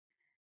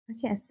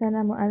Okay,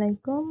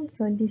 Assalamualaikum.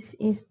 So this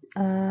is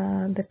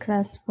the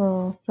class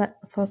for flood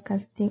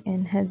forecasting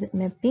and hazard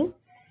mapping.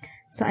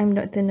 So I'm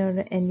Dr.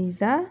 Nora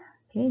Eliza.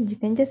 Okay, you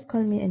can just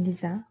call me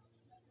Eliza.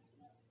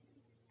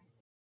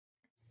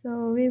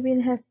 So we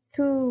will have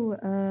two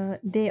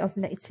day of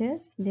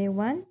lectures, day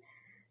 1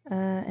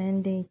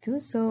 and day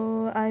 2.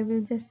 So I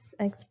will just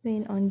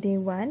explain on day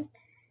 1,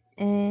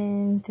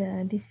 and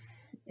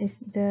this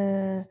is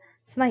the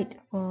slide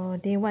for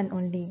day 1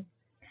 only.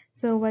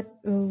 So what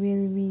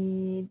will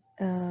we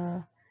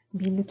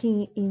be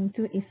looking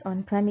into is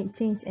on climate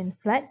change and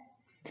flood.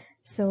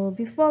 So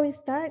before we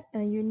start,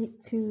 you need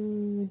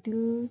to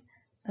do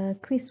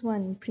quiz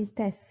 1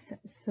 pre-test.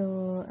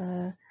 So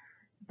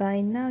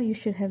by now you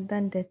should have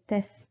done the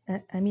test,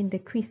 the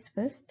quiz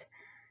first.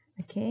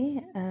 Okay,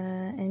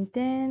 and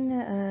then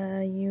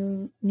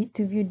you need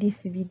to view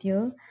this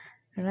video,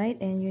 right?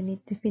 And you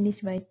need to finish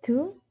by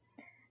 2.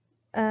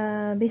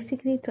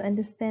 Basically to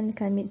understand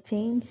climate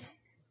change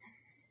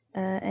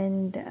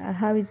and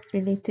how is it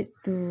related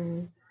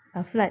to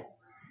flood.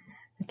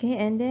 Okay,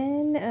 and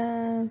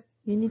then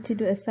you need to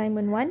do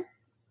assignment 1.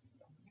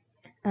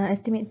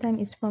 Estimate time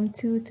is from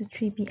 2 to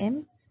 3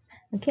 p.m.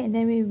 Okay, and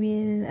then we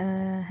will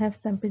have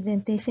some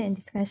presentation and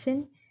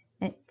discussion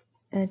at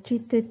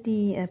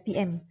 3:30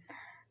 p.m.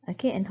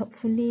 Okay, and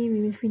hopefully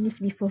we will finish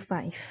before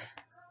 5.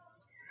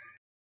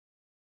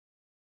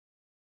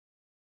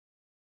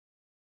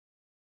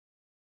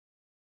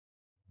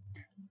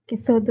 Okay,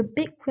 so the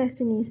big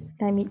question is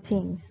climate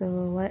change.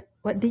 So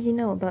what do you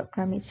know about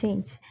climate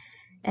change?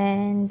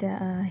 And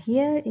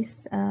here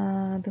is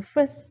the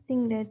first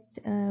thing that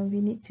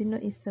we need to know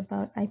is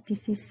about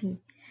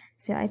IPCC.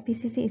 So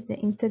IPCC is the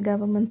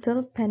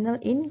Intergovernmental Panel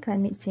in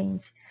Climate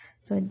Change.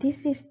 So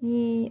this is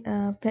the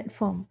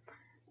platform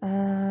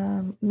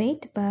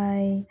made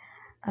by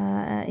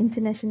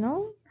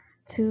international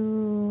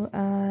to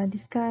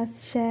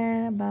discuss,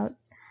 share about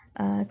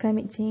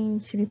climate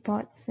change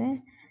reports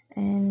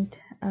and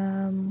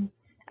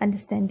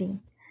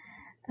understanding.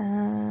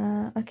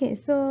 Okay,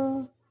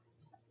 so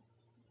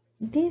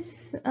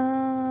this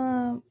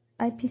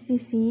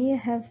IPCC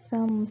have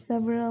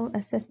several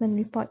assessment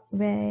report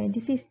where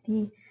this is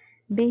the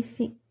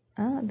basic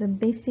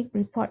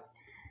report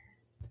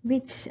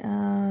which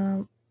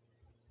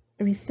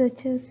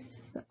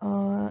researchers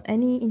or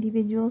any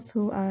individuals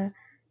who are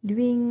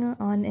doing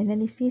on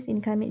analysis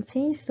in climate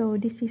change. So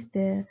this is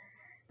the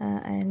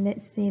and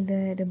let's say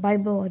the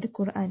Bible or the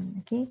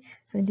Quran. Okay,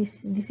 so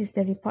this is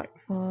the report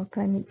for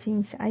climate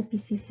change,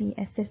 IPCC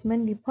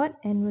assessment report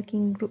and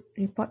working group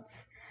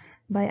reports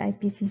by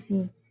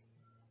IPCC.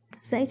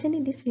 So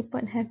actually this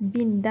report have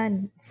been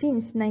done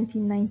since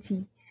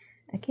 1990.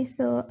 Okay,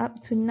 so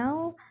up to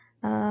now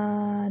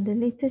the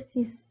latest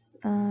is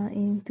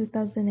in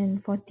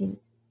 2014.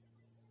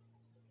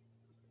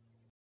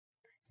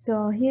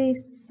 So here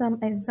is some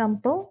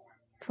example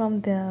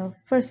from the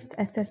first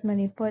assessment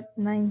report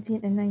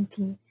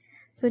 1990.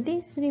 So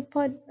this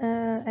report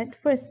at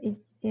first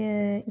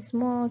it's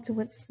more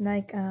towards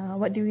like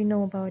what do we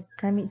know about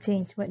climate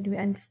change, what do we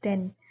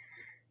understand.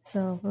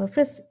 So the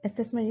first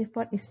assessment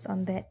report is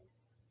on that.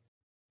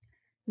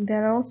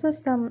 There are also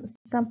some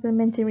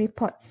supplementary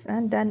reports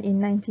done in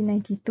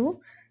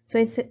 1992. So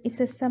it's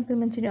a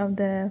supplementary of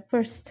the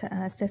first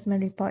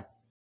assessment report.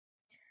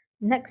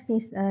 Next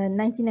is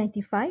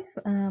 1995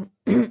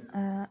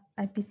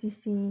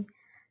 IPCC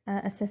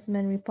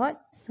assessment report.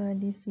 So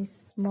this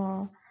is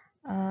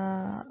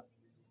uh,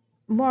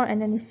 more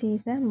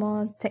analysis,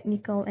 more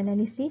technical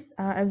analysis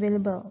are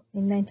available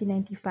in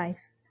 1995.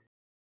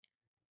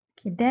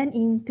 Okay, then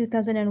in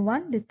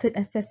 2001, the third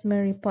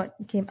assessment report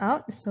came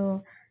out.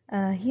 So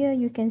here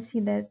you can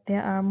see that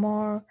there are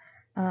more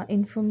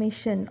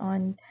information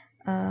on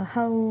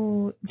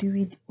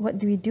what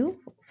do we do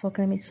for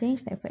climate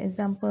change. Like for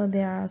example,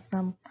 there are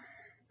some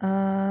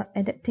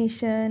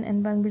adaptation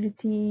and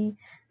vulnerability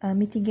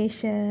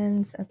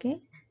mitigations.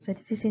 Okay, so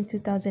this is in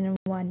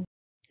 2001,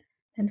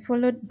 and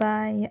followed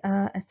by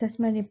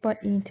assessment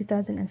report in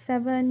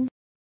 2007.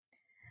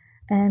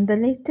 And the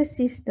latest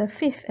is the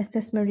fifth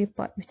assessment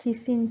report, which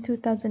is in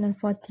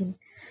 2014.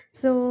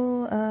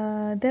 So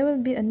there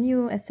will be a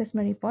new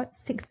assessment report,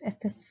 sixth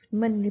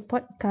assessment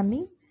report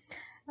coming.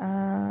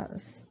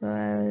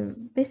 So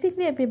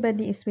basically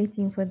everybody is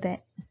waiting for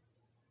that.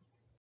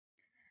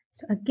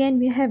 So again,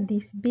 we have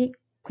this big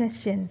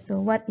question. So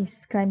what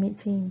is climate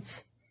change?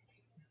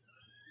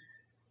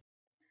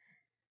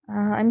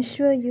 I'm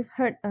sure you've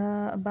heard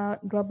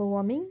about global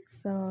warming.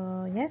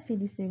 So yes,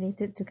 it is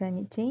related to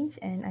climate change,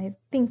 and I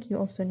think you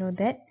also know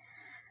that.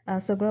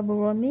 So global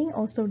warming,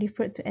 also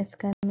referred to as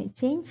climate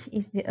change,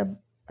 is the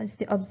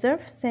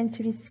observed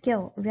century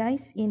scale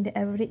rise in the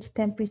average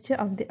temperature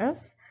of the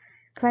Earth's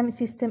climate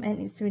system and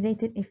its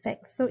related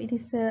effects. So it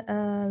is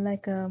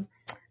like a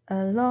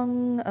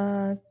long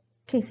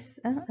case,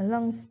 a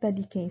long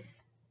study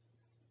case.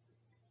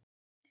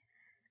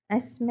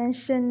 As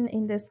mentioned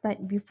in the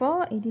slide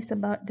before, it is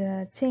about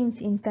the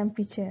change in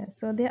temperature.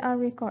 So there are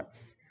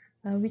records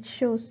which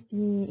shows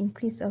the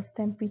increase of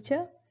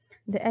temperature,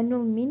 the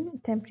annual mean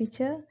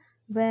temperature,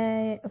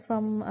 where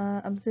from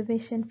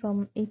observation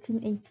from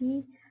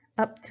 1880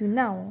 up to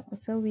now.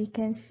 So we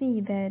can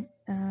see that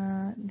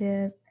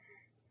the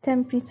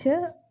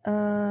temperature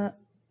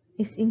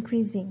is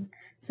increasing.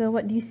 So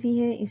what you see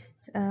here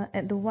is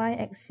at the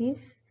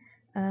y-axis,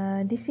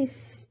 this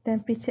is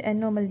temperature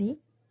anomaly.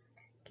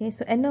 Okay,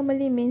 so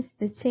anomaly means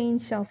the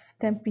change of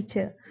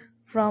temperature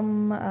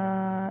from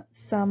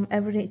some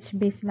average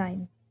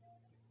baseline.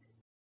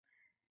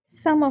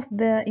 Some of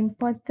the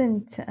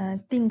important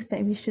things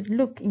that we should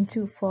look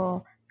into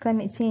for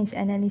climate change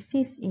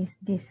analysis is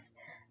this: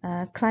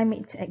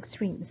 climate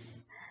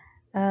extremes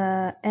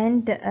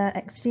and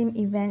extreme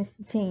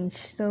events change.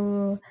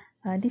 So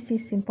this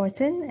is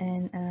important,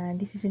 and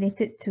this is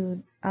related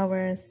to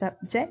our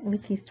subject,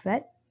 which is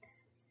flood.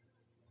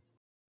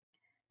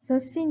 So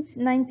since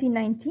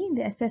 1990,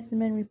 the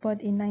assessment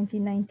report in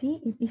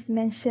 1990, it is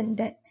mentioned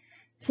that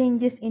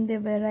changes in the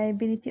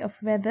variability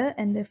of weather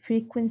and the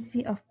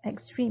frequency of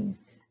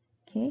extremes,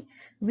 okay,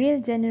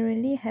 will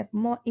generally have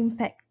more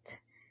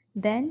impact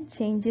than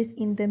changes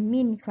in the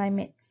mean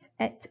climates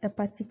at a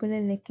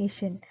particular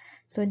location.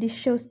 So this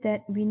shows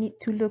that we need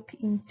to look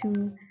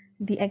into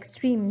the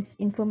extremes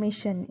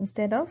information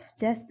instead of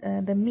just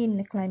the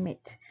mean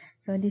climate.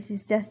 So this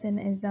is just an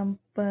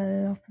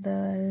example of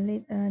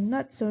the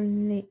not so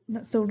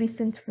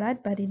recent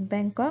flood, but in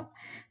Bangkok,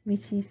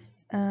 which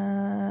is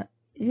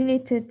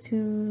related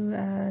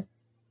to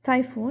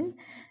typhoon,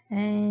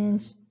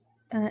 and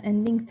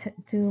linked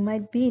to,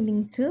 might be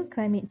linked to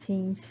climate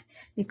change,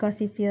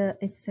 because it's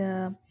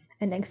an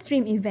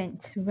extreme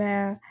event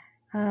where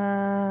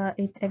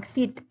it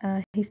exceeds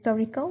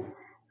historical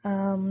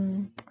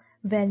um,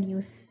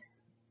 values.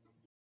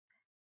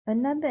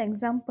 Another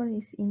example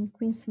is in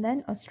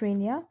Queensland,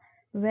 Australia,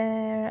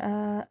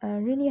 where a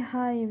really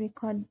high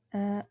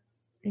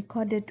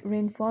recorded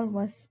rainfall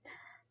was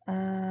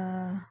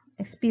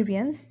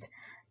experienced,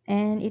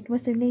 and it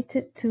was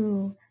related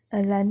to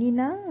a La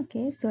Nina.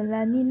 Okay, so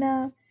La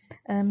Nina,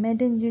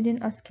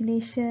 Madden-Julian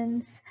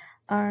oscillations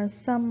are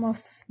some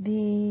of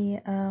the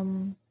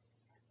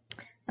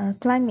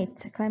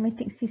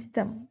climatic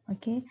system.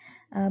 Okay,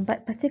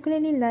 but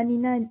particularly La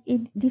Nina,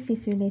 this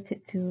is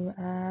related to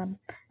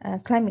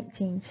climate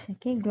change,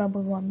 okay,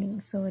 global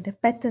warming. So the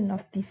pattern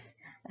of these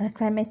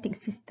climatic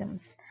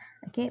systems.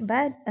 Okay,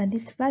 but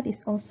this flood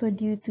is also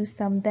due to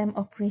some dam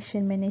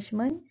operation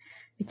management,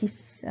 which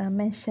is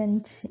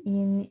mentioned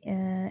in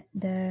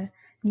the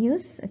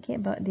news, okay,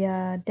 about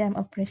their dam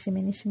operation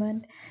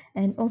management,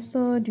 and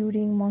also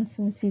during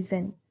monsoon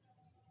season.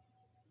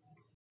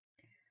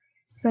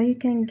 So you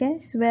can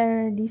guess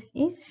where this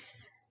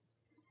is.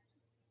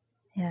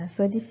 Yeah,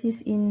 so this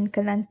is in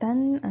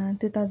Kelantan,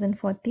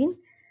 2014,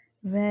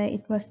 where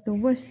it was the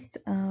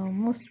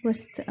most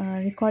worst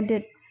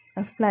recorded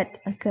flood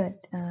occurred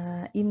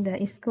in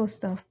the east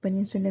coast of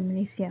Peninsular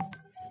Malaysia.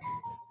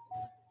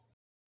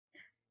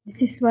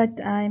 This is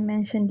what I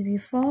mentioned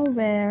before,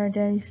 where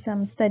there is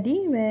some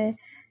study where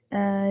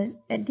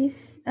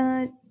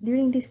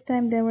during this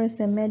time there was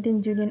a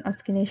Madden-Julian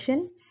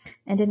oscillation,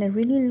 and then a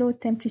really low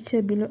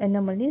temperature below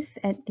anomalies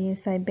at the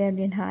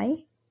Siberian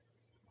High.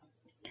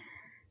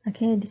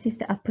 Okay, this is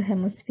the upper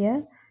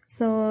hemisphere.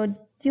 So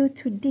due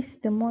to this,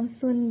 the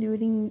monsoon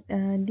during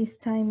this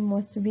time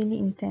was really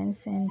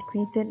intense and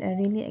created a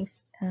really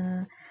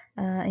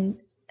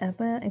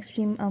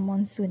extreme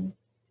monsoon.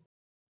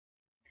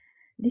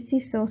 This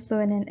is also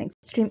an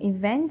extreme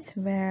event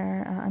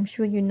where I'm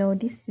sure you know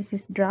this. This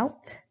is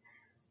drought.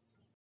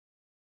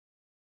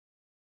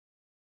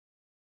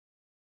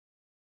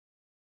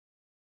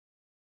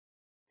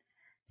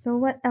 So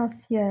what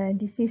else here?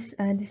 This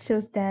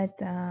shows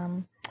that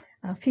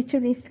future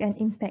risks and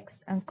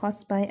impacts are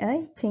caused by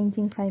a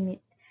changing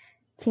climate.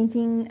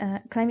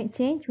 Climate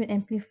change will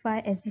amplify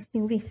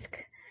existing risk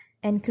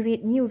and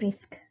create new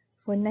risk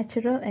for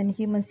natural and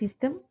human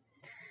system.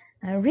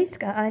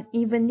 Risks are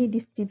unevenly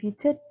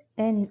distributed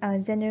and are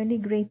generally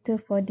greater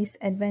for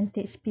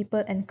disadvantaged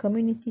people and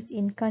communities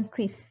in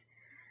countries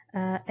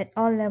at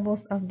all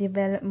levels of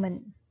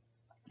development.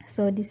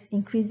 So this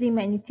increasing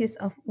magnitudes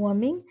of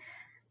warming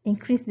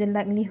increase the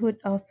likelihood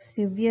of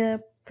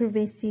severe,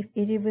 pervasive,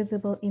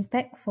 irreversible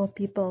impact for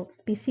people,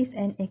 species,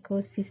 and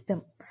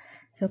ecosystem.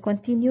 So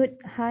continued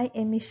high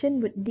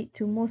emission would lead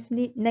to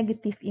mostly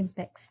negative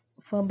impacts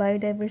for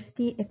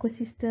biodiversity,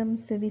 ecosystem,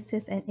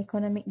 services, and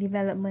economic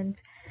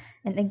development,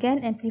 and again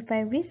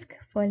amplify risk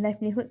for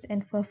livelihoods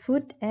and for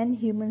food and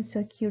human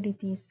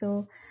security.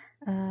 So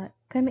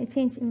climate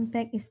change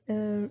impact is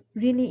a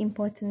really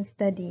important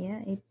study.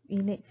 It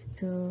relates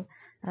to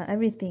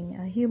everything: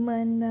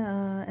 human,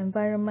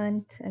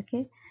 environment,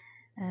 okay,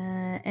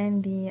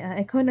 and the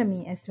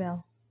economy as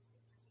well.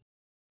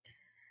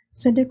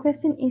 So the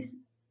question is,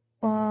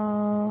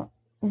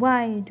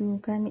 why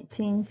do climate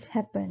change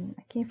happen?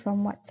 Okay,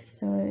 from what?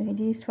 So it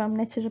is from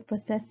natural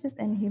processes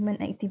and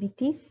human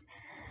activities.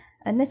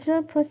 A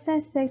natural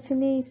process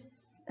actually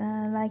is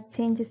like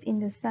changes in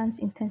the sun's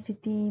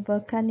intensity,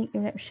 volcanic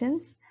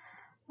eruptions,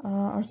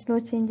 or slow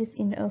changes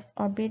in the Earth's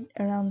orbit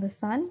around the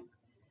sun.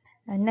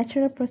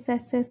 natural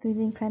processes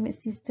within climate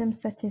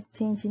systems such as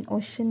change in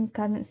ocean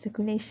current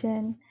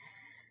circulation,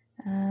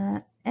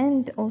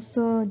 and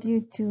also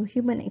due to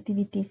human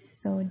activities.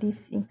 So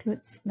this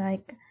includes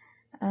like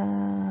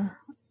uh,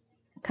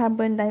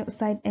 carbon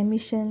dioxide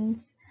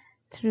emissions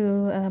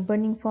through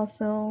burning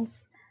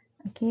fossils,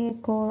 okay,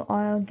 coal,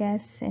 oil,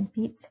 gas, and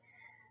peat,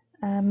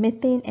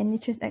 methane and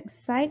nitrous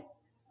oxide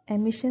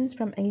emissions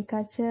from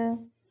agriculture,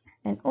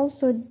 and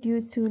also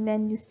due to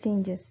land use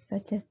changes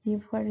such as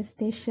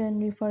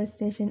deforestation,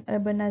 reforestation,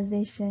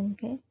 urbanization.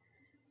 Okay,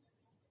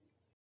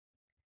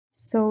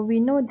 so we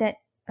know that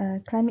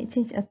climate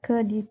change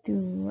occur due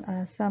to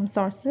some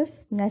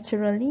sources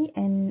naturally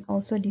and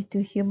also due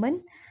to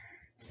human.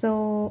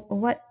 So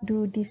what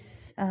do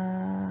these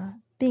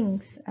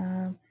things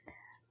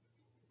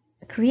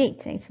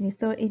create actually?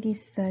 So it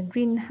is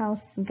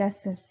greenhouse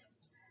gases.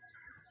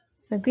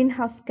 So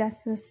greenhouse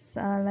gases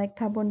like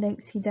carbon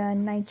dioxide,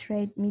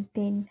 nitrate,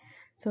 methane.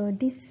 So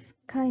this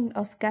kind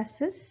of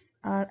gases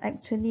are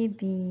actually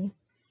the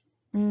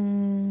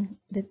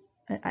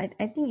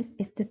I think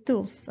it's the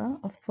tools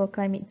for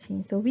climate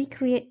change. So we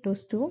create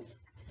those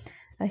tools.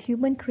 A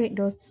human create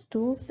those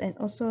tools, and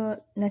also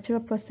natural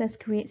process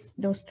creates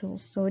those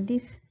tools. So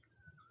these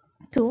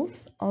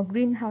tools or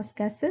greenhouse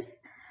gases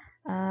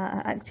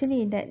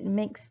actually that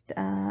makes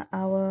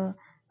our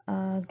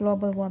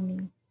global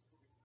warming.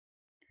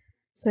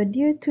 So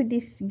due to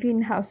these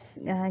greenhouse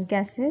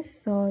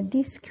gases, so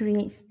this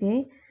creates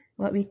the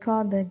what we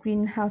call the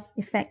greenhouse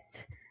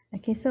effect.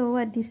 Okay, so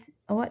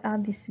what are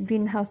these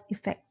greenhouse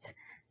effects?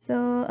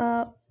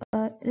 So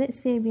let's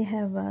say we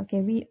have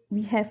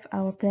we have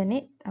our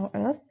planet, our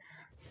Earth.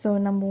 So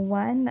number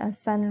one,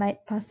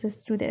 sunlight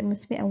passes through the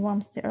atmosphere and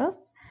warms the Earth,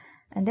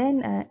 and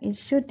then it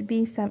should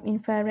be some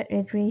infrared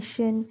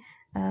radiation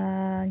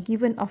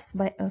given off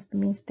by Earth,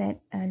 means that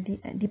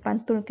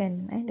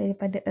dipantulkan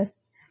daripada Earth.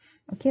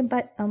 Okay,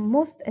 but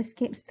most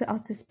escapes to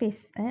outer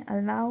space,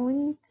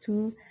 allowing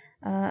to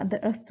the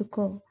Earth to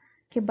cool.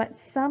 Okay, but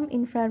some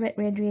infrared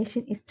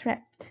radiation is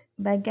trapped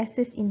by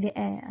gases in the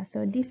air.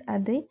 So these are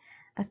the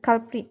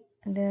culprit,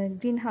 the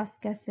greenhouse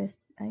gases.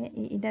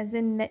 It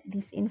doesn't let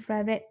this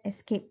infrared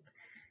escape.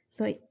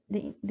 So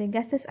the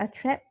gases are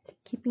trapped,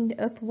 keeping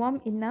the Earth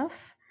warm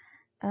enough.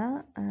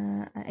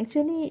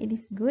 Actually, it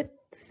is good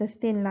to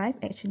sustain life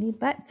actually,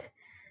 but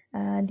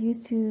due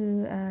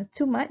to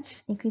too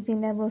much increasing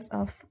levels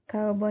of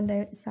carbon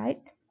dioxide,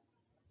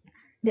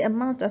 the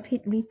amount of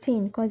heat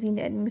retained causing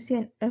the atmosphere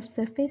and Earth's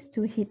surface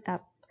to heat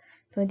up.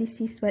 So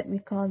this is what we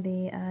call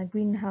the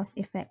greenhouse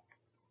effect.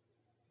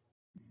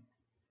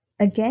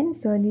 Again,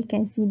 so we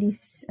can see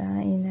this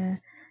in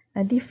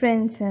a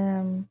different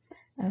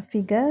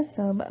figure.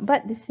 So,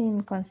 but the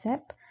same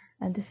concept.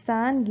 The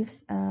sun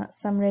gives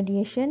some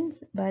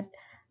radiations, but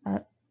uh,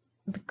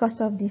 because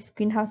of these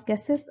greenhouse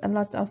gases, a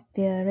lot of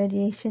the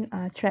radiation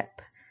are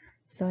trapped.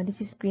 So this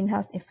is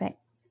greenhouse effect.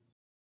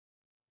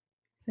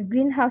 So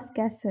greenhouse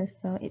gases,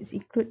 so it's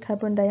include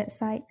carbon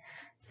dioxide.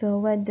 So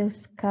where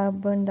those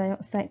carbon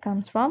dioxide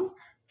comes from?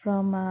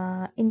 From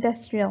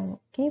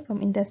industrial, okay,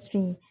 from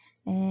industry,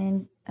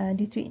 and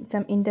due to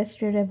some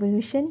industrial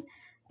revolution,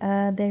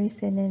 there is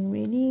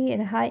really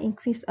a high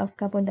increase of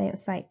carbon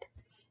dioxide.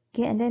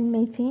 Okay, and then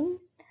methane.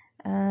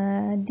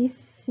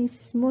 This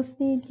is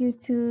mostly due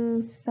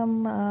to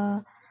some,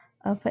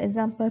 for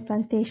example,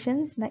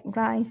 plantations like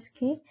rice,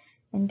 okay,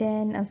 and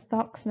then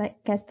stocks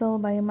like cattle,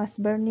 biomass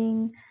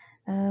burning,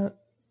 uh,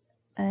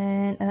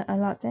 and a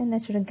lot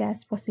natural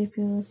gas, fossil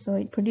fuels, so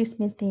it produces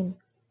methane.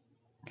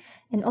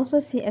 And also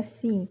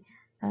CFC,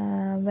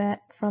 where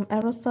from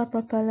aerosol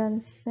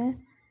propellants.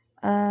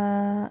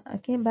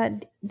 Okay,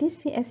 but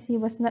this CFC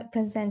was not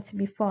present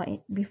before.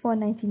 Before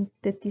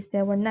 1930s,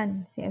 there were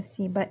none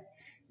CFC, but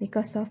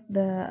because of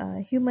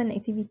the human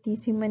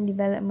activities, human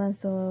development,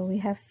 so we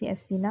have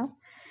CFC now.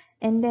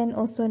 And then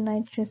also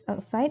nitrous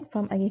oxide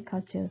from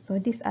agriculture. So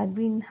these are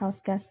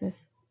greenhouse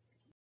gases.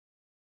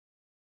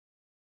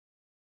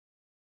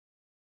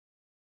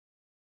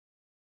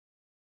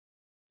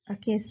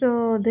 Okay,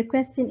 so the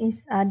question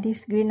is, are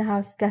these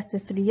greenhouse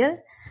gases real?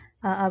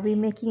 Are we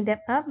making them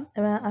up?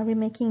 Are we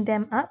making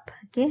them up?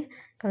 Okay,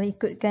 kalau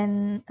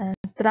ikutkan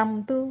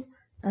Trump tu,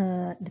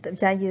 dia tak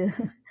percaya.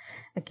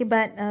 Okay,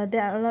 but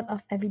there are a lot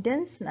of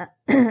evidence,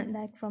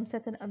 like from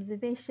certain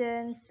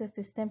observations,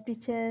 surface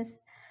temperatures,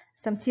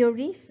 some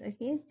theories,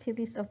 okay,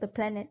 theories of the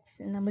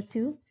planets, number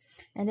two,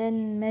 and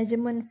then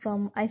measurement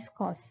from ice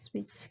cores,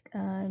 which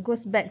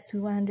goes back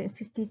to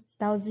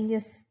 160,000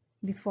 years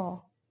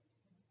before.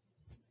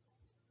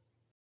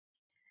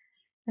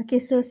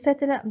 Okay, so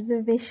satellite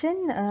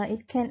observation,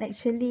 it can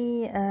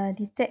actually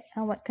detect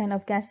what kind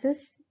of gases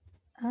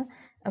uh,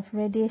 of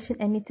radiation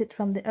emitted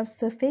from the Earth's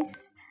surface.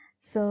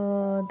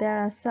 So there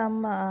are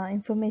some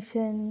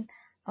information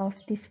of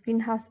these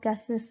greenhouse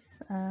gases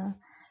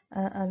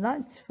a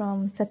lot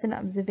from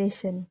satellite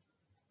observation.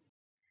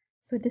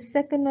 So the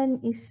second one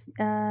is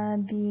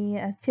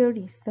the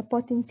theories,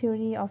 supporting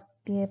theory of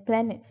the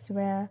planets,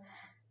 where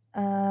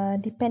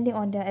depending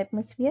on their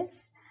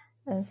atmospheres,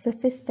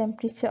 surface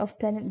temperature of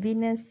planet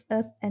Venus,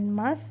 Earth, and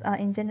Mars are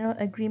in general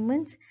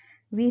agreement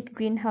with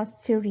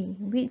greenhouse theory,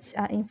 which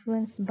are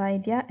influenced by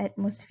their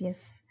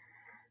atmospheres.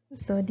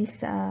 So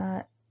these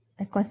are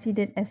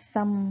considered as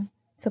some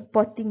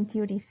supporting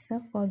theories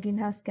for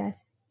greenhouse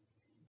gas.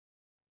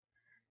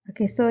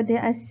 Okay, so they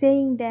are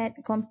saying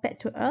that compared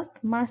to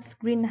Earth, Mars'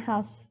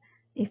 greenhouse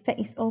effect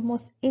is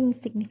almost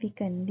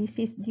insignificant. This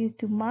is due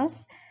to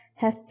Mars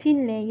have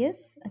thin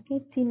layers,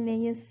 okay, thin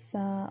layers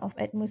of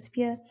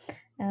atmosphere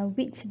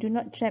which do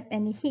not trap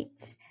any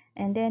heat,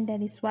 and then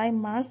that is why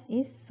Mars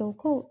is so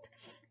cold.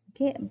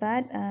 Okay,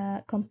 but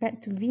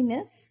compared to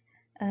Venus,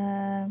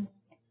 uh,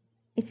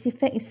 its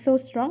effect is so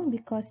strong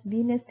because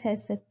Venus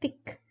has a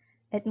thick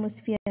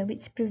atmosphere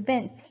which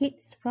prevents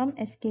heat from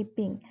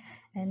escaping,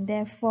 and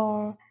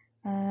therefore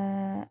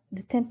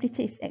the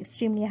temperature is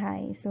extremely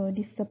high. So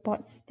this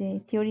supports the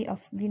theory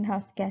of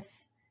greenhouse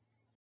gas.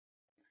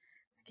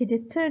 Okay, the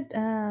third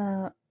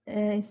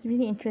is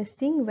really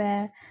interesting,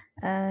 where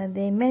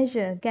they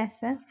measure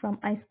gas from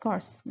ice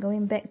cores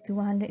going back to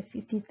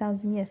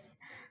 160,000 years.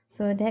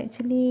 So they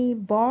actually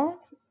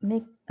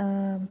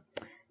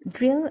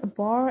drill a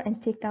bore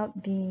and take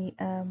out the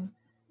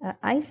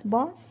ice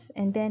bores,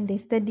 and then they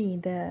study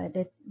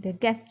the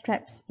gas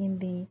traps in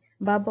the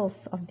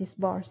bubbles of these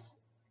bores.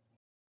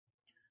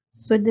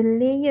 So the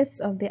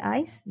layers of the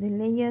ice, the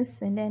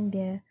layers, and then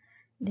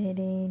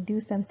they do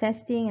some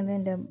testing, and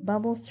then the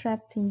bubbles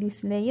trapped in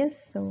these layers.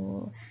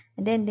 So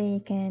and then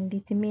they can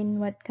determine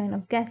what kind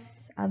of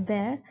gas are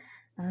there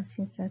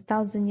since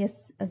 1,000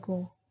 years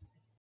ago.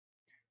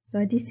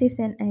 So this is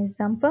an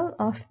example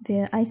of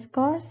the ice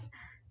cores,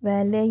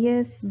 where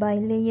layers by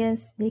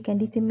layers they can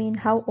determine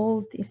how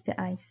old is the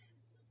ice.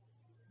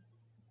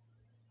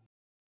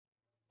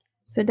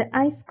 So the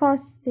ice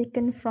cores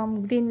taken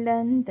from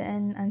Greenland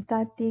and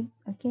Antarctic,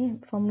 okay,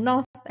 from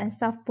North and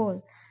South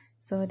Pole.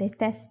 So they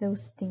test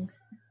those things.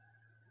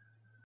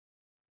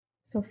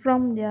 So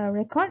from their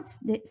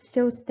records, it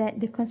shows that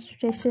the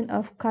concentration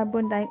of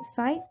carbon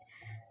dioxide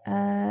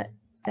uh,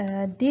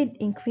 did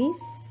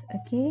increase,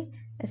 okay,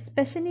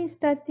 especially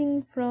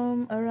starting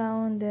from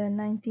around the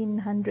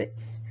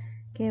 1900s,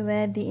 okay,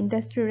 where the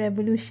Industrial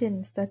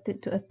Revolution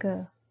started to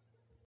occur.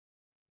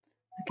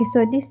 Okay,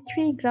 so these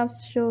three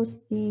graphs shows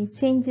the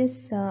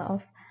changes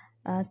of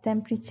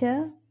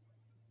temperature,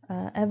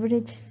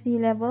 average sea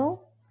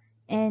level,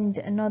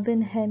 and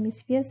northern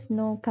hemisphere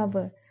snow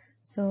cover.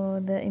 So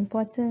the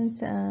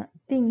important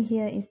thing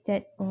here is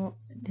that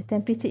the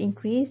temperature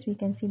increase, we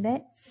can see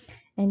that,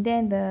 and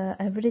then the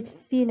average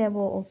sea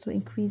level also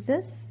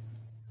increases,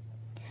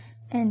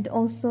 and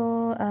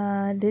also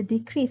the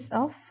decrease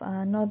of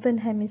northern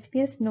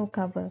hemisphere snow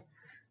cover.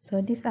 So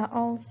these are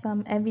all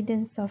some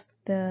evidence of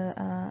the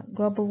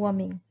global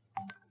warming.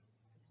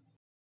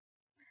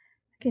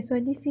 Okay,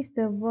 so this is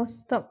the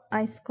Vostok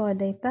ice core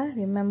data.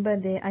 Remember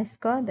the ice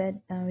core that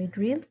we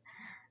drilled.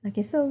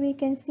 Okay, so we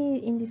can see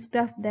in this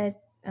graph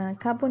that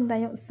carbon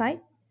dioxide,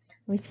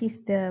 which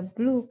is the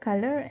blue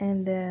color,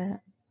 and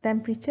the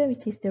temperature,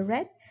 which is the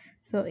red,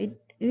 so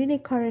it really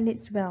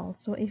correlates well.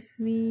 So if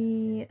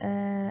we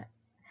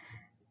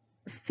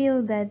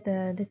feel that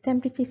the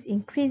temperature is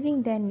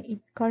increasing, then it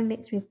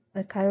correlates with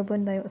the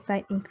carbon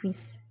dioxide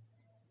increase.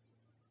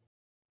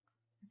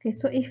 Okay,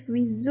 so if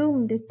we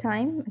zoom the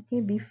time,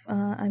 okay,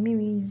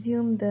 we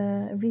zoom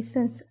the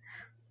recent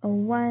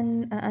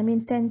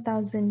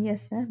 10,000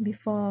 years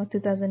before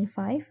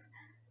 2005.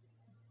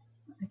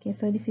 Okay,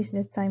 so this is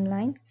the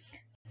timeline.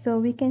 So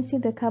we can see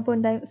the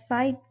carbon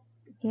dioxide,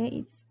 okay,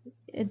 it's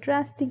a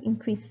drastic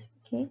increase,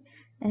 okay,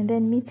 and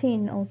then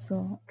methane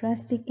also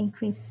drastic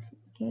increase.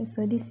 Okay,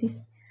 so this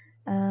is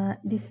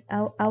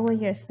our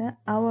years,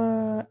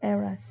 our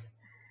eras.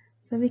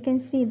 So we can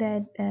see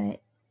that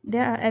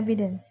there are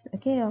evidence,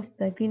 okay, of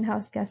the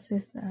greenhouse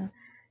gases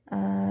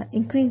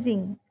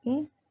increasing,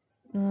 okay,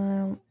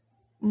 uh,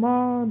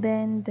 more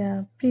than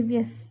the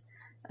previous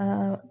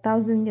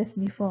 1,000 years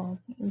before.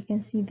 We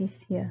can see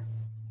this here.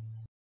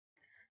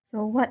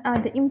 So what are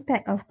the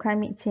impact of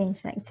climate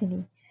change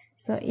actually?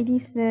 So it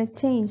is the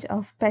change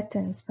of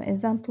patterns, for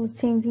example,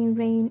 changing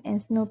rain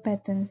and snow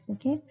patterns,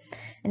 okay?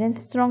 And then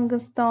stronger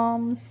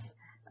storms,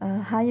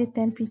 higher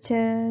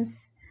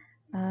temperatures.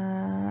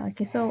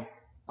 Okay, so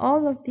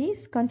all of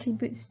these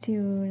contributes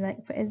to,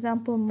 like, for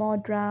example, more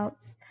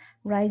droughts,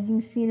 rising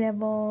sea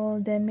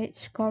level,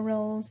 damaged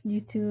corals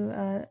due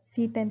to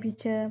sea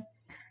temperature,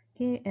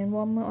 okay, and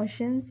warmer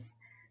oceans,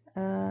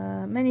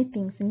 many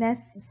things,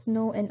 less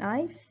snow and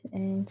ice,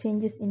 and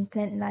changes in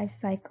plant life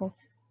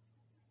cycles.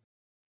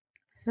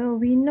 So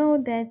we know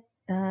that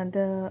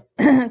the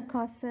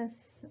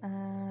causes,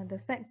 the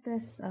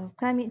factors of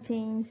climate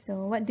change.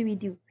 So what do we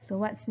do? So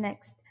what's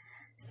next?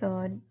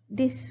 So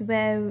this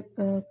where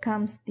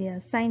comes the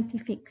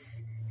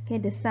scientifics, okay,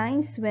 the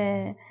science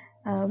where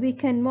we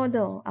can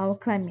model our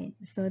climate.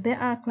 So there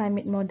are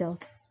climate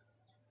models.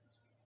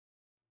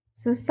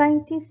 So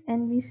scientists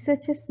and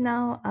researchers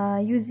now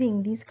are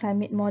using these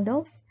climate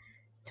models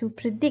to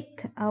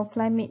predict our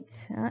climate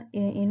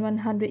in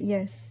 100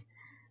 years.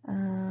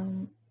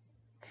 Um,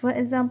 For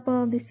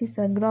example, this is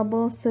a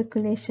global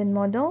circulation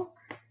model.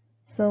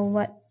 So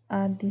what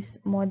are these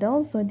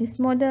models? So this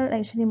model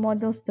actually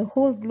models the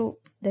whole globe,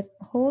 the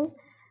whole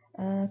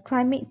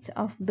climate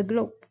of the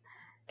globe.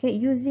 Okay,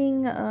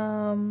 using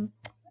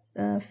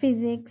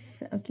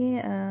physics,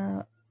 okay,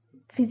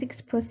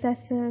 physics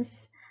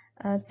processes,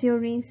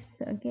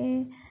 theories,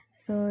 okay.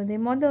 So they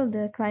model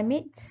the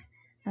climate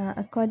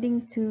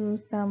according to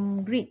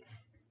some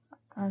grids.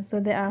 So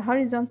there are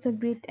horizontal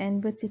grid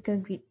and vertical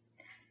grid.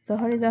 So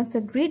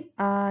horizontal grid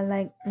are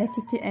like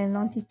latitude and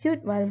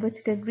longitude, while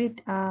vertical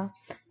grid are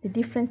the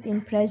difference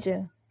in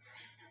pressure.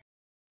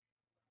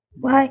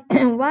 Why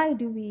why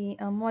do we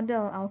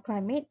model our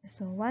climate?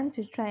 So one,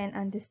 to try and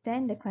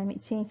understand the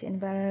climate change and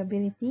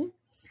variability,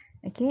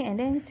 okay, and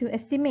then to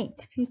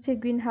estimate future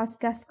greenhouse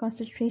gas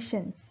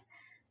concentrations.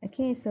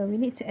 Okay, so we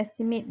need to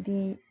estimate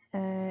the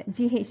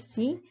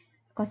GHG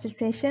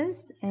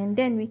concentrations, and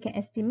then we can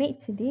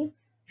estimate the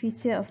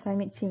future of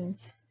climate change.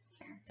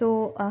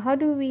 So how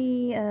do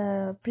we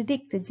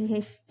predict the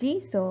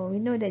GHG? So we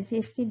know that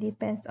GHG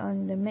depends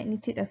on the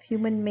magnitude of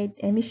human-made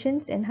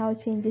emissions and how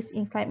changes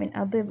in climate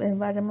and other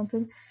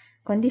environmental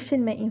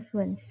condition may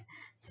influence.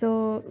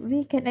 So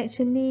we can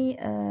actually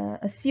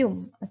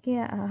assume, okay,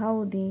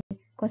 how the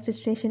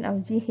concentration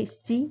of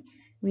GHG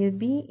will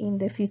be in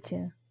the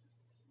future.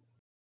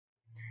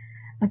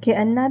 Okay,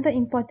 another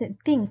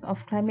important thing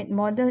of climate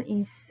model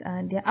is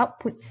their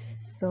outputs.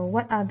 So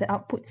what are the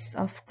outputs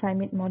of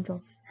climate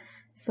models?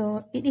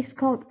 So it is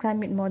called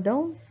climate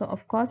model. So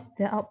of course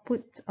the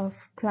output of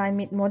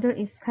climate model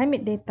is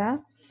climate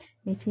data,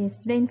 which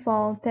is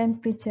rainfall,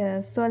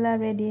 temperature, solar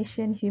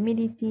radiation,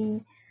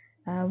 humidity,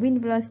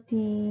 wind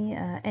velocity,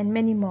 and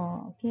many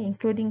more, okay,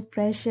 including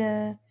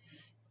pressure,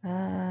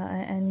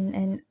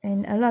 and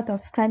a lot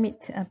of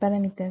climate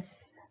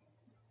parameters.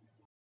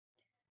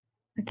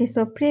 Okay,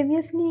 so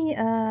previously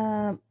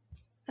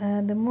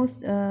the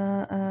most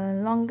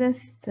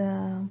longest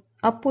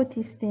output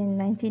is in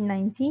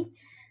 1990,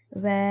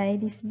 where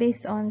it is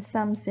based on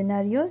some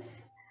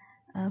scenarios.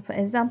 For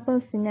example,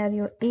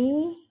 scenario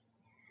A,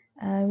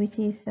 which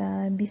is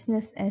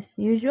business as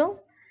usual.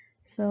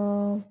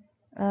 So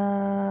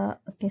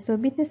okay, so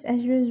business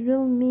as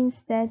usual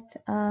means that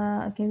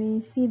okay,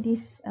 we see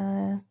this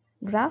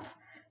graph.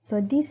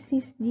 So this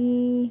is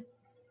the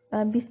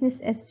business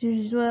as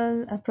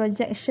usual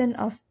projection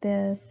of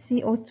the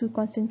CO2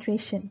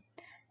 concentration.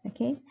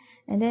 Okay,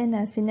 and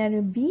then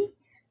scenario B,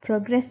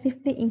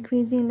 progressively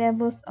increasing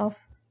levels of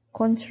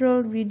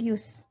control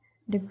reduce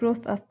the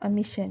growth of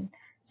emission.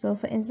 So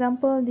for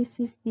example, this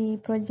is the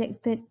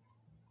projected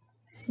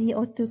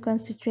CO2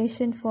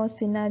 concentration for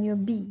scenario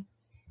B.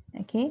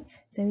 Okay,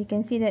 so we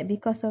can see that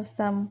because of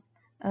some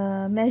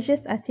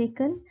measures are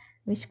taken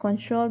which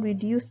control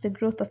reduce the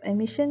growth of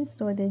emissions,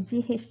 so the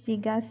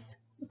GHG gas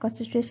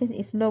concentration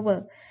is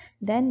lower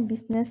than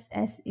business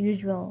as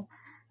usual.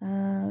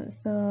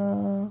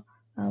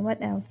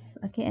 What else?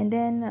 Okay, and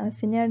then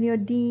scenario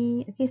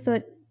D. Okay,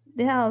 so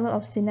there are a lot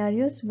of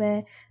scenarios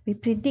where we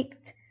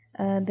predict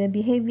the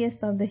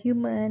behaviors of the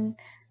human,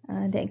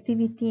 the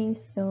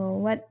activities. So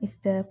what is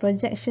the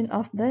projection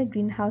of the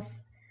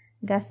greenhouse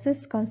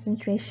gases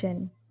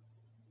concentration?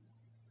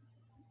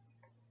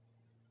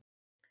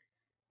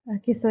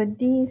 Okay, so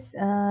these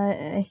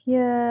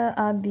here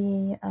are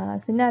the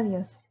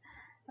scenarios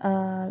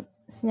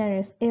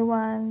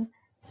A1,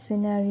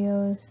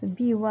 scenarios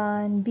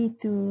B1,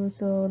 B2.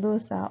 So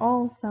those are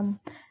all some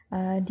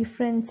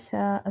different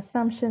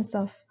assumptions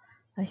of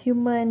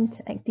human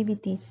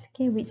activities,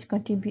 okay, which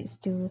contributes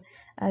to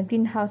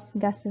greenhouse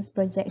gases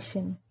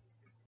projection.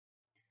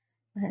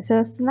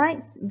 So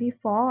slides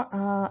before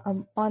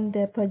on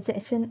the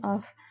projection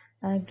of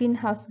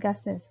greenhouse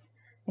gases.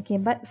 Okay,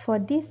 but for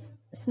this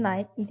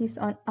slide, it is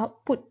on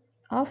output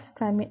of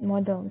climate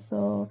model.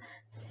 So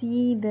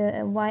see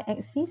the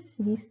y-axis,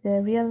 it is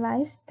the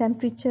realized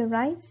temperature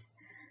rise.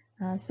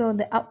 So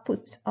the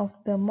output of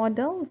the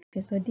model.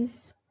 Okay, so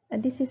this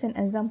is an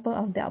example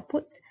of the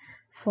output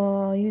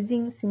for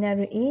using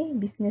scenario A,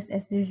 business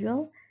as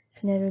usual,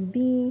 scenario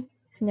B,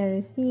 scenario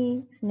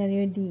C,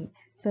 scenario D.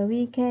 So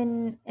we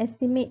can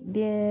estimate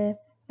the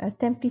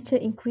temperature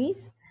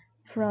increase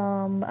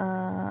from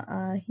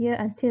here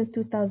until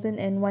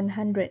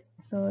 2100.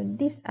 So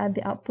these are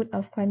the output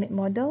of climate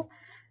model.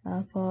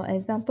 For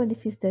example,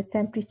 this is the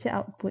temperature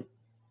output.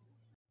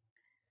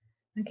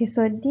 Okay,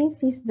 so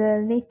this is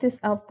the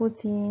latest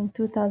output in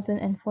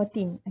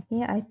 2014.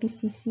 Okay,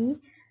 IPCC.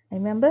 I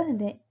remember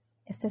the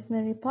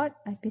assessment report,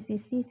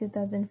 IPCC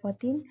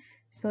 2014.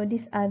 So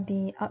these are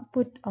the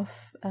output of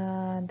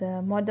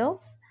the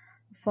models.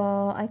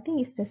 For I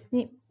think it's the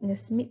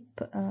SMIP.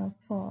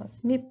 For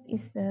SMIP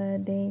is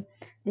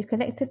they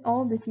collected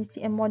all the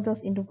GCM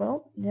models in the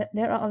world.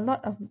 There are a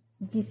lot of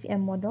GCM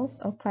models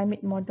or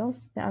climate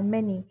models. There are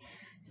many.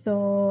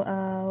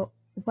 So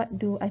what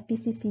do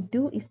IPCC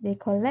do is they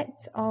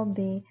collect all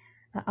the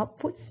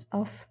outputs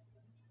of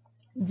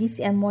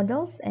GCM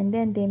models, and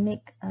then they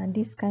make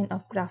this kind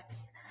of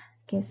graphs.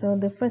 Okay, so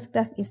the first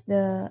graph is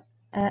the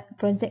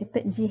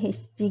projected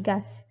GHG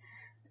gas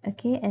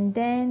Okay, and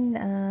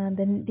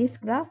then this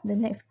graph, the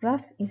next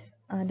graph is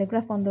the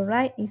graph on the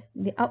right is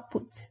the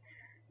output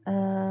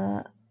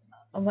uh,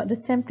 about the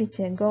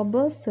temperature,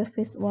 global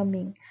surface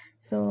warming.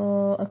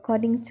 So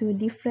according to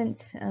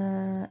different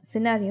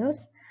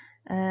scenarios,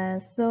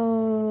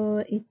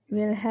 so it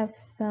will have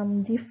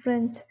some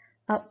different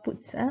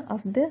outputs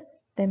of the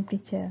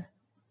temperature.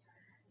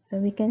 So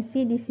we can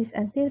see this is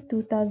until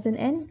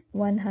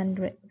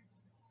 2100.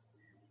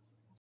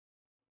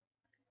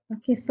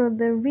 Okay, so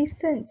the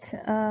recent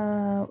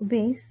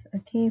ways,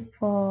 okay,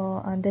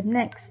 for the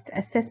next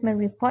assessment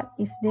report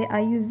is they are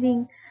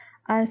using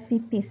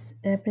RCPs,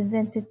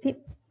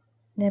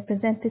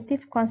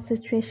 representative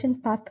concentration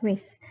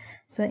pathways.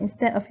 So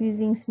instead of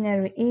using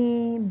scenario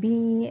A,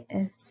 B,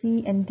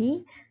 C, and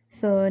D,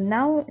 so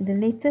now the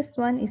latest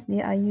one is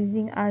they are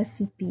using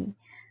RCP.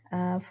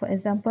 For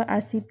example,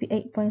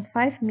 RCP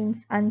 8.5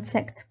 means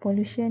unchecked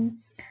pollution,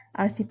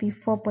 RCP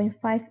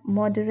 4.5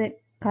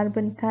 moderate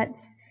carbon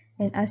cuts,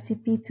 and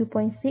RCP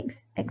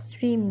 2.6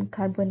 extreme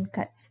carbon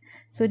cuts.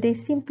 So they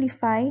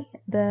simplify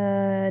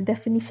the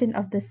definition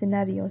of the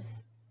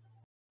scenarios.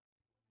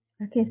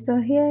 Okay, so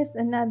here's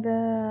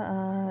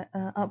another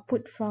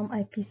output from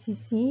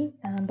IPCC,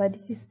 but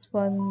this is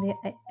from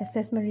the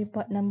assessment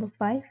report number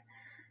 5.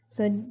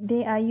 So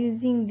they are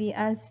using the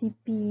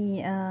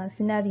RCP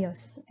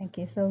scenarios.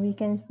 Okay, so we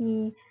can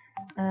see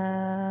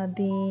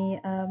the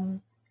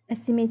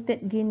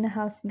estimated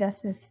greenhouse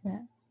gases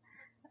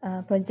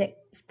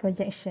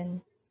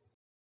projection.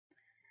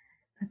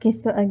 Okay,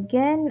 so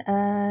again,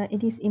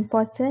 it is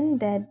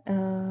important that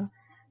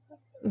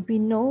we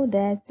know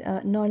that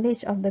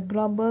knowledge of the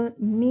global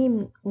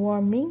mean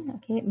warming,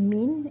 okay,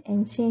 mean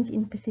and change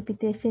in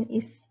precipitation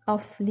is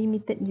of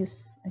limited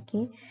use,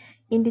 okay,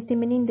 in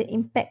determining the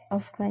impact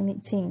of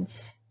climate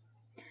change.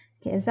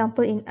 Okay,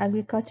 example in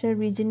agriculture,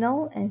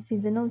 regional and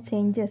seasonal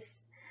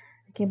changes.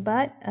 Okay,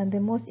 but the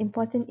most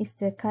important is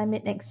the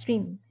climate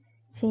extreme,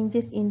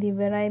 changes in the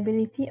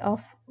variability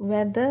of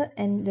weather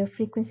and the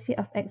frequency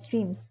of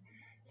extremes.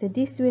 So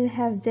this will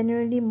have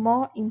generally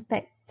more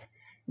impact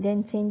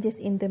than changes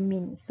in the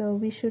mean. So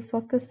we should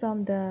focus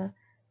on the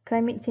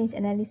climate change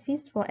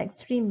analysis for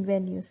extreme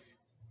values.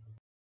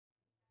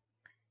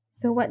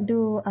 So what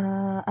do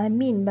I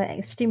mean by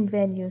extreme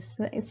values?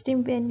 So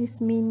extreme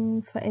values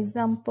mean, for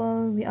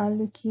example, we are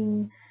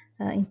looking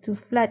into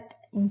flood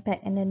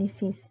impact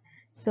analysis.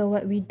 So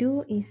what we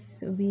do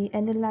is we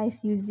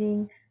analyze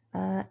using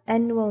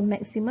annual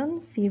maximum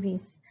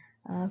series.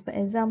 For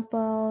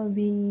example,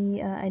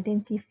 we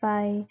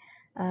identify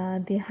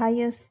the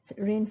highest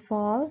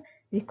rainfall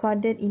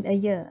recorded in a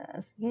year.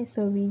 Okay,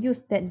 so we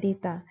use that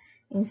data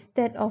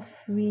instead of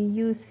we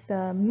use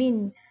uh,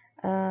 mean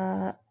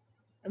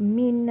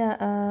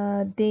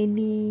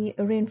daily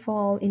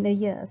rainfall in a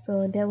year,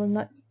 so there will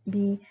not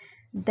be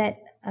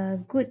that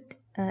good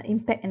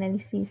impact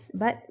analysis,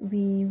 but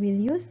we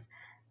will use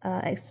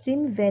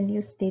extreme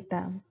values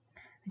data.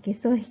 Okay,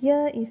 so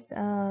here is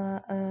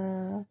a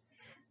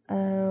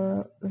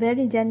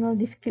very general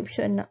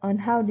description on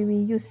how do we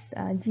use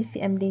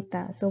GCM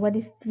data. So what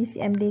is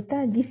GCM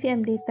data?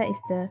 GCM data is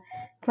the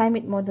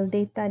climate model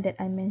data that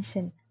I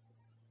mentioned.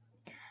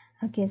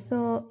 Okay,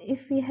 so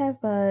if we have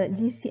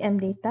GCM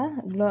data,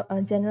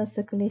 general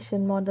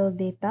circulation model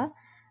data,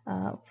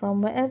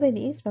 from wherever it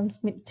is, from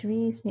SMIP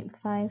 3, SMIP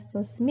 5, so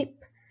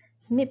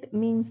SMIP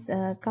means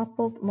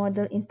coupled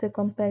model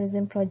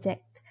intercomparison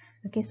project.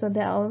 Okay, so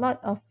there are a lot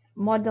of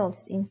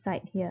models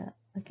inside here.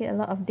 Okay, a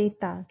lot of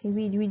data. Okay,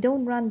 we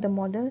don't run the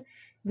model,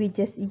 we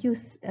just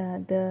use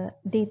the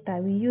data.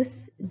 We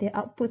use the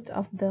output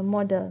of the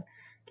model.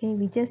 Okay,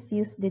 we just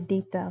use the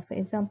data. For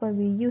example,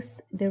 we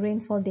use the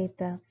rainfall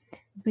data,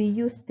 we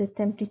use the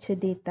temperature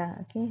data.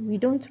 Okay, we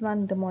don't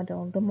run the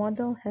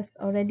model has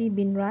already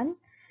been run,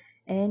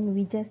 and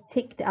we just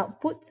take the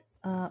output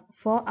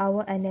for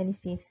our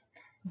analysis.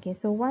 Okay,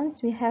 so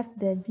once we have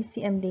the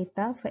GCM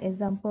data, for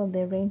example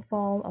the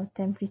rainfall or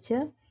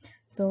temperature,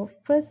 so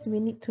first we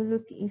need to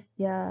look is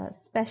their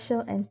spatial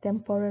and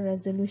temporal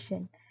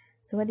resolution.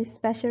 So what is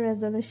spatial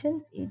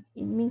resolutions?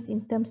 It means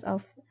in terms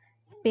of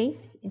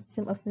space, in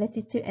terms of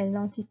latitude and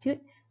longitude.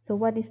 So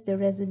what is the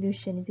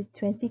resolution? Is it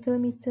 20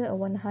 kilometer or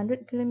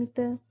 100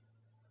 kilometer?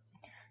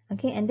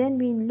 Okay, and then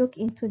we look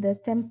into the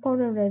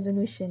temporal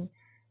resolution.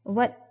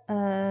 What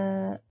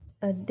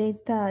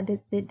data,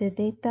 the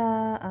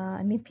data,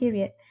 I mean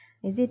period.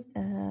 Is it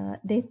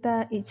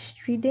data each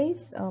 3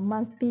 days or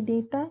monthly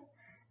data?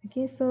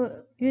 Okay,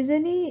 so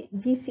usually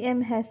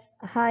GCM has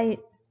high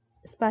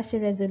spatial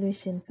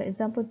resolution, for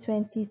example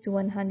 20 to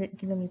 100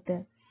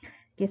 kilometer.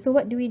 Okay, so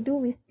what do we do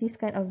with this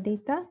kind of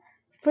data?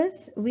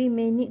 First, we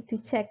may need to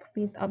check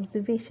with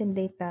observation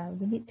data.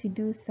 We need to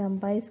do some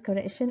bias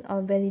correction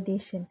or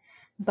validation.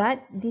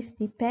 But this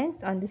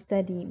depends on the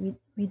study.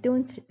 We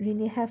don't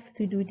really have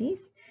to do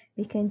this.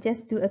 We can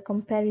just do a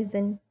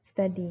comparison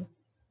study.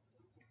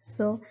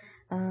 So,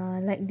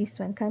 like this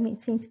one,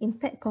 climate change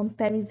impact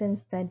comparison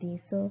study.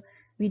 So,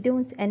 we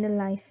don't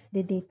analyze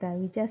the data.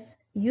 We just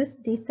use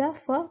data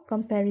for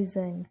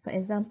comparison. For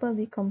example,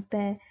 we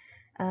compare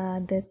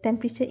the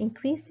temperature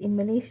increase in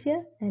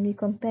Malaysia and we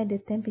compare the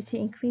temperature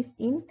increase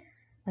in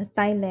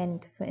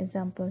Thailand, for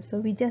example. So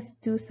we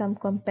just do some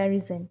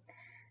comparison.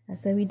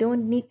 So we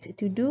don't need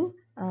to do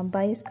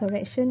bias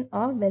correction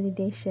or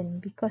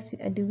validation because we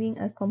are doing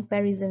a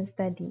comparison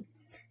study.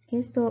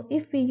 Okay, so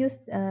if we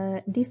use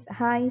this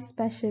high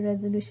spatial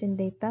resolution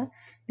data,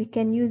 we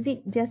can use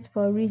it just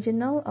for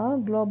regional or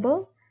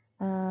global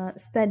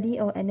study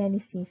or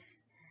analysis.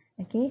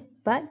 Okay,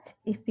 but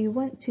if we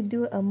want to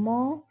do a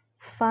more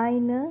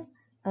finer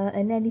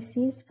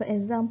analysis, for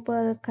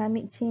example,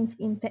 climate change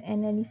impact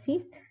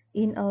analysis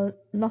in a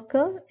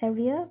local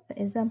area, for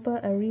example,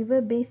 a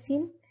river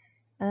basin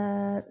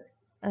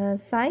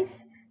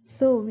size,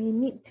 so we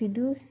need to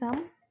do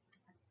some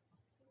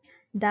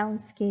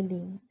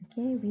downscaling.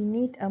 Okay, we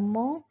need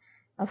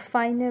a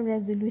finer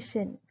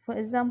resolution. For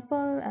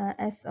example,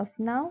 as of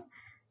now,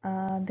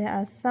 there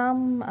are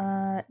some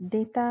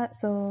data,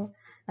 so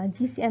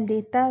GCM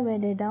data where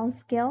they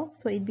downscale,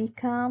 so it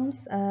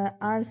becomes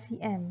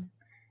RCM,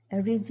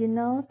 a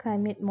regional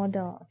climate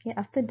model. Okay,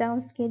 after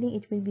downscaling,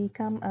 it will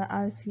become a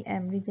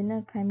RCM,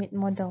 regional climate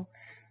model.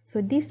 So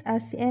this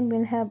RCM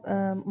will have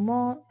a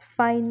more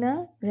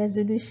finer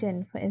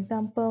resolution. For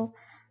example,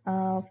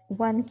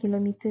 1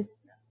 kilometer,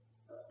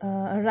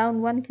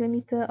 around 1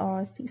 kilometer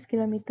or 6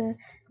 kilometer.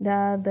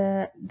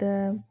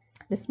 The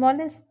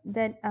smallest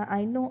that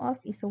I know of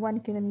is a 1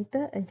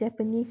 kilometer, a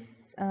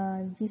Japanese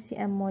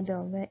GCM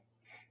model where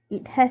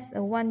it has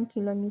a 1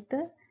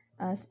 kilometer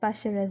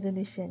spatial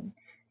resolution.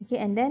 Okay,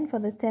 and then for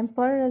the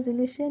temporal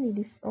resolution, it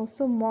is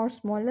also more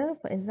smaller.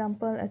 For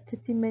example, a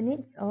 30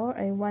 minutes or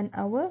a 1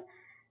 hour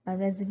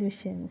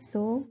resolution.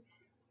 So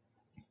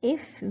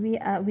if we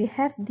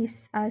have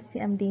this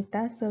RCM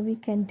data, so we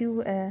can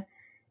do a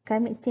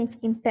climate change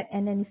impact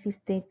analysis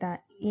data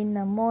in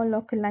a more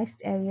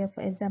localized area,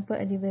 for example,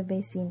 a river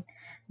basin.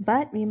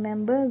 But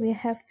remember, we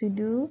have to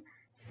do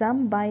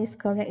some bias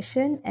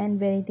correction and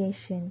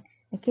validation.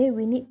 Okay,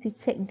 we need to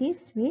check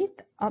this with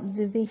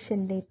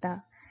observation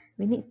data.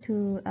 We need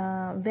to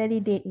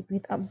validate it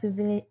with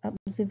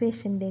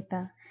observation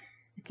data.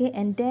 Okay,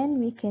 and then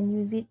we can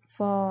use it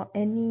for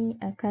any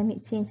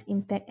climate change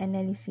impact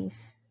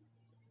analysis.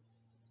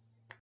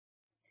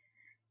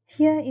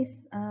 Here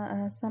is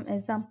some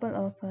example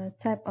of a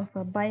type of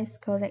a bias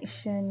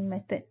correction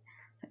method.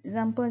 For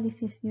example,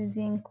 this is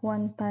using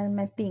quantile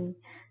mapping.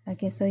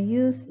 Okay, so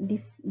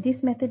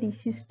this method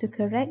is used to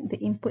correct the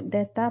input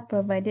data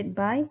provided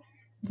by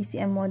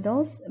GCM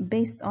models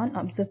based on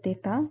observed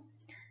data.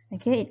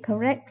 Okay, it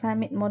corrects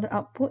climate model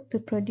output to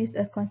produce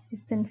a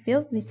consistent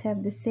field which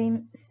have the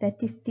same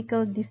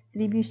statistical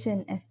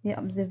distribution as the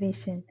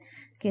observation.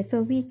 Okay,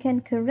 so we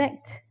can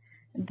correct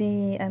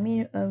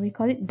we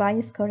call it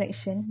bias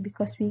correction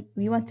because we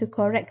want to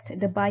correct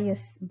the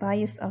bias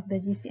of the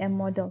GCM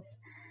models.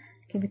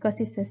 Okay, because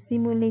it's a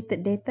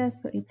simulated data,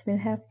 so it will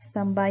have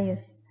some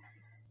bias.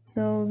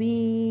 So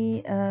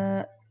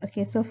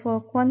so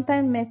for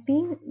quantile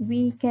mapping,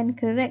 we can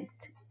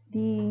correct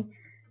the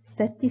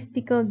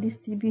statistical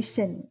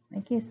distribution.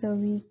 Okay, so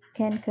we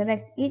can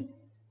correct it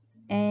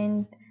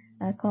and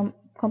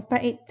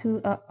compare it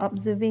to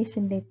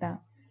observation data.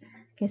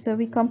 Okay, so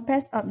we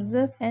compare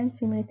observed and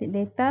simulated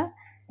data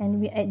and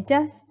we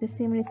adjust the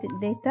simulated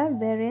data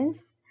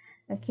variance,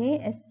 okay,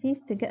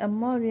 assist to get a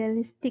more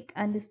realistic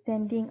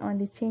understanding on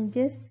the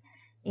changes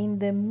in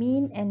the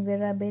mean and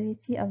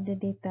variability of the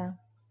data.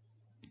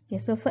 Okay,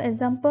 so for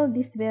example,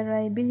 this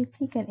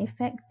variability can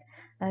affect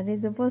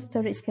reservoir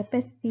storage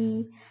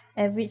capacity,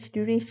 average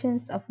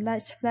durations of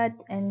large flood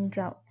and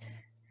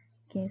droughts.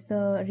 Okay,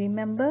 so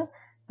remember,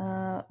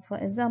 for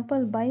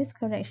example, bias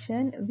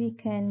correction, we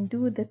can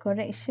do the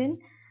correction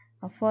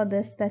for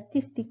the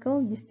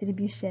statistical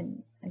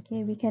distribution.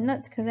 Okay, we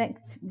cannot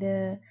correct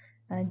the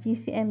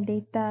GCM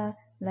data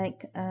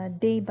like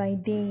day by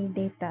day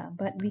data,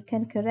 but we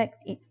can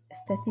correct its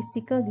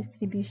statistical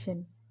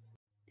distribution.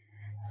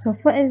 So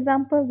for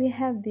example, we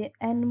have the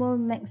annual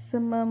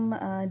maximum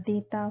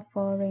data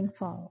for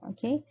rainfall.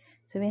 Okay,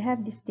 so we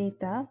have this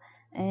data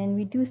and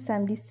we do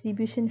some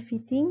distribution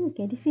fitting.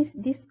 Okay,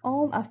 this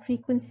all are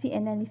frequency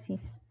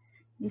analysis.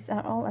 These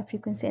are all a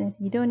frequency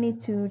analysis. You don't need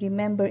to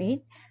remember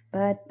it,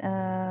 but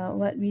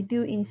what we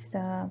do is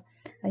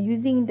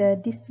using the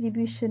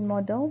distribution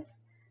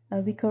models,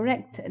 we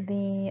correct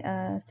the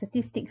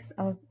statistics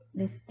of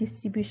these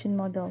distribution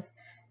models.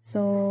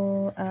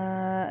 So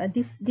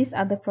these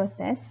are the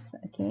process.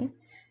 Okay,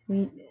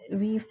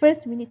 we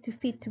first need to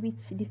fit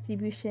which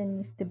distribution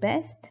is the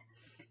best.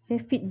 So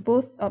fit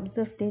both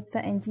observed data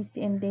and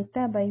GCM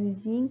data by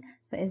using,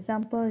 for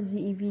example,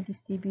 GEV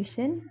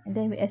distribution, and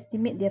then we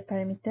estimate their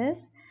parameters,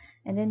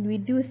 and then we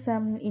do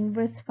some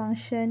inverse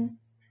function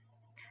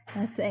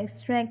to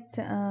extract.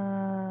 We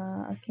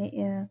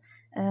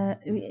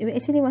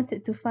actually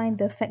wanted to find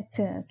the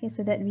factor, okay,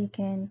 so that we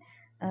can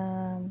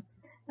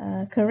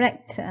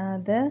correct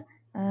the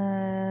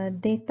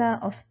data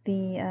of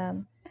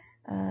the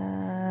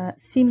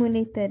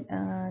simulated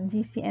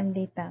GCM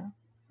data.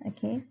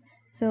 Okay,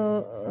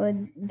 So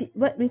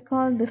what we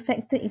call the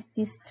factor is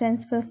this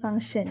transfer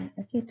function,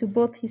 okay, to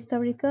both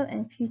historical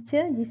and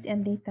future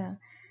GCM data.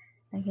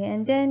 Okay,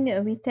 and then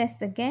we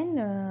test again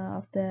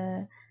of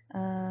the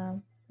uh,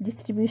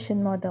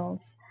 distribution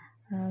models.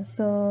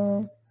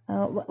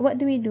 What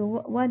do we do?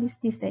 What is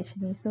this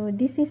actually? So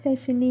this is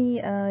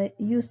actually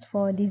used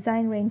for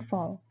design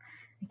rainfall.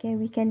 Okay,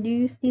 we can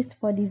use this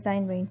for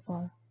design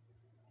rainfall.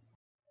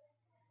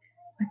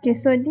 Okay,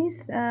 so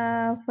this,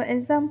 for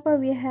example,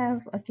 we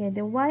have, okay,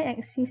 the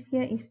y-axis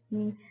here is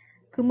the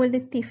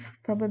cumulative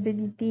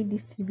probability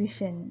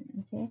distribution.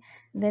 Okay,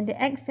 then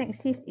the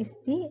x-axis is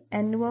the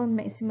annual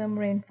maximum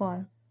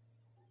rainfall.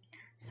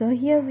 So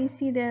here we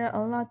see there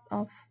are a lot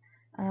of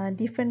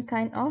different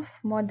kind of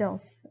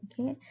models.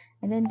 Okay,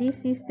 and then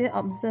this is the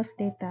observed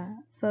data.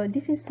 So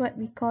this is what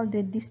we call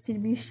the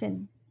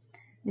distribution,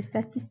 the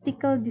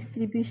statistical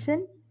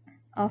distribution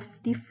of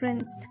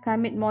different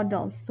climate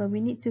models. So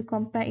we need to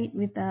compare it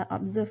with the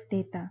observed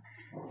data.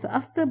 So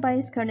after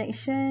bias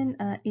correction,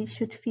 it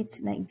should fit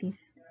like this.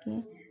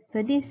 Okay,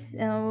 so this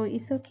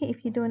is okay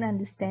if you don't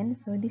understand.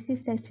 So this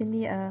is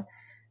actually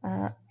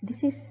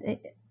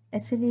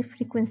actually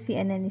frequency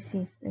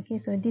analysis. Okay,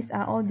 so these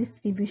are all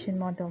distribution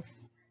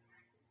models.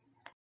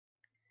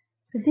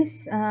 So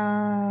this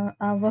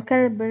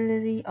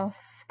vocabulary of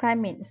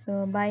climate.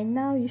 So by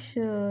now you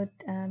should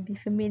be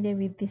familiar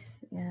with this,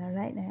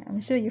 right?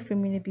 I'm sure you're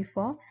familiar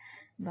before,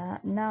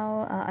 but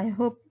now I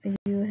hope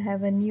you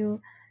have a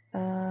new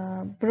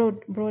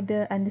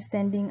broader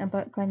understanding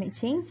about climate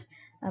change.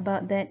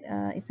 About that,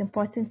 it's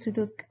important to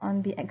look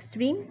on the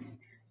extremes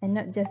and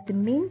not just the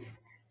means,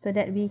 so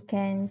that we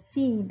can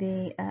see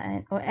the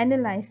or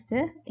analyze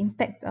the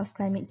impact of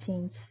climate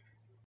change.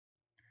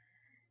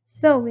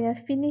 So we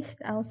have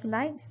finished our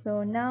slides.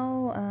 So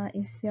now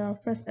is your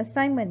first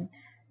assignment.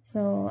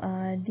 So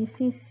this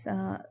is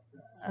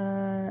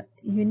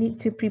you need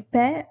to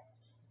prepare.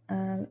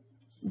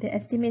 The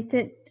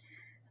estimated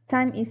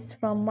time is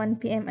from 1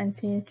 p.m.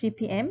 until 3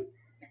 p.m.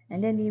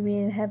 And then we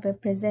will have a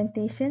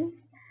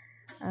presentations,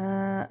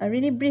 a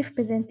really brief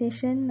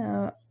presentation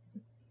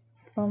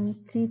from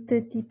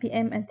 3:30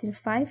 p.m. until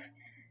 5,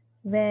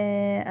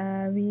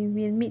 where we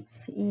will meet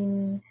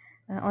in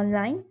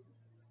online.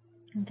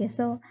 Okay,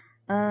 so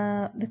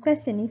the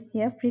question is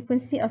here,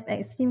 frequency of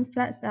extreme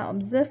floods are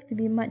observed to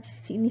be much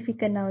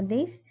significant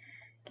nowadays.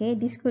 Okay,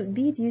 this could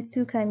be due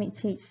to climate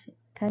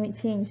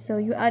change. So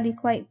you are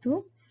required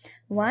to,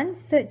 one,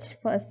 search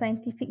for a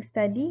scientific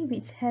study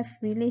which have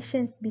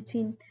relations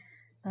between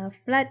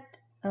flood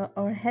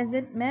or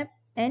hazard map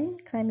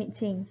and climate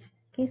change.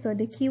 Okay, so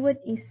the keyword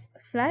is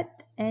flood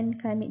and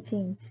climate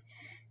change.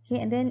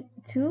 Okay, and then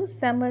two,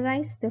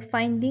 summarize the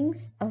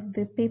findings of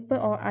the paper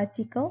or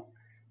article.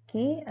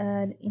 Okay,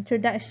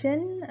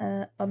 introduction,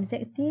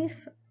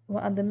 objective,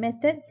 what are the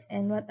methods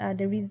and what are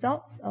the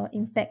results or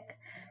impact.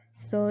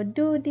 So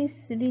do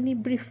this really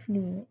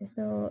briefly.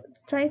 So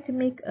try to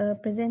make a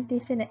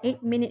presentation, an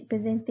 8-minute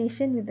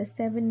presentation with a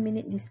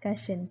 7-minute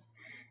discussions.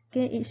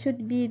 Okay, it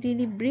should be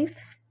really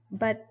brief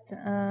but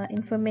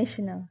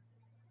informational.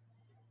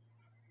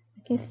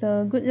 Okay,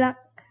 so good luck.